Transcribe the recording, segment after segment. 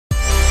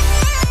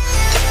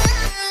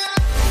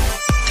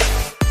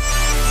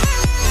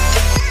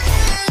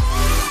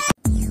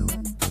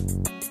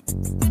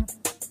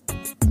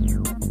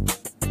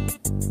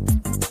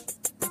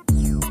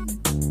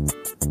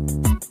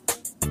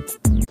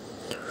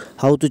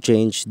How to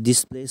change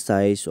display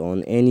size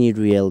on any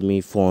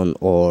Realme phone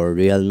or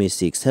Realme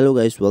 6. Hello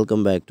guys,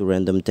 welcome back to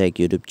Random Tech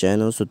YouTube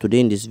channel. So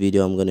today in this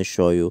video I'm going to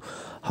show you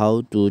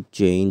how to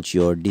change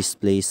your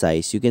display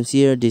size. You can see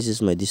here this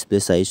is my display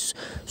size,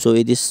 so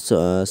it is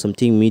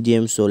something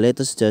medium. So let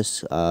us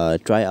just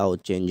try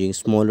out changing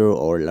smaller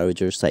or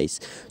larger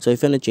size. So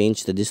if you want to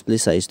change the display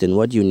size, then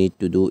what you need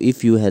to do,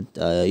 if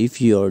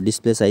your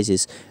display size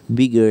is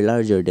bigger,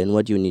 larger, then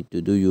what you need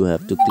to do, you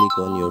have to click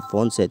on your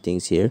phone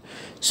settings here.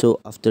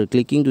 So after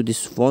clicking to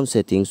this phone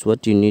settings,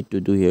 what you need to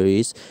do here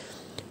is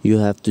you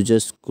have to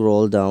just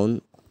scroll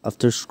down.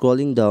 After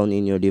scrolling down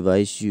in your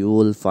device, you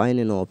will find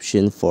an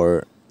option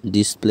for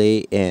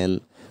display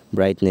and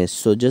brightness.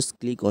 So just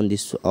click on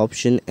this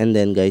option, and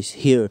then guys,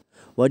 here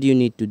what you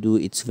need to do,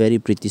 it's very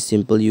pretty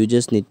simple. You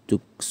just need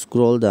to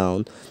scroll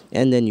down,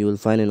 and then you will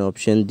find an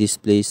option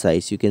display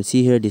size. You can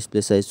see here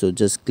display size, so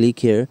just click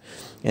here,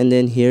 and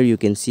then here you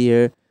can see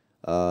here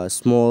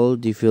small,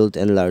 default,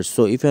 and large.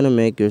 So if you want to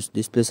make your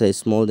display size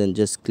small, then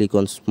just click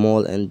on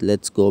small, and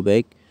let's go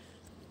back.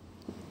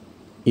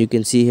 You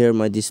can see here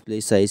my display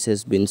size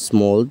has been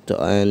small,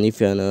 and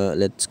if you wanna,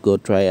 let's go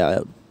try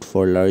out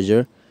for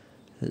larger.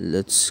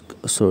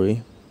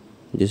 Sorry,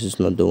 this is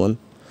not the one.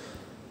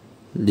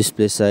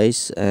 Display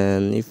size,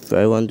 and if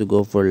I want to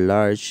go for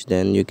large,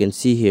 then you can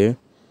see here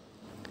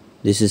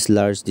this is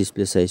large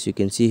display size. You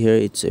can see here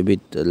it's a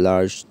bit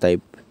large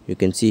type, you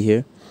can see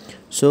here.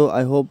 So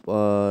I hope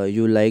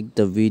you liked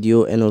the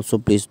video, and also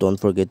please don't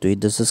forget to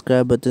hit the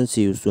subscribe button.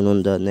 See you soon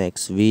on the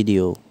next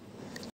video.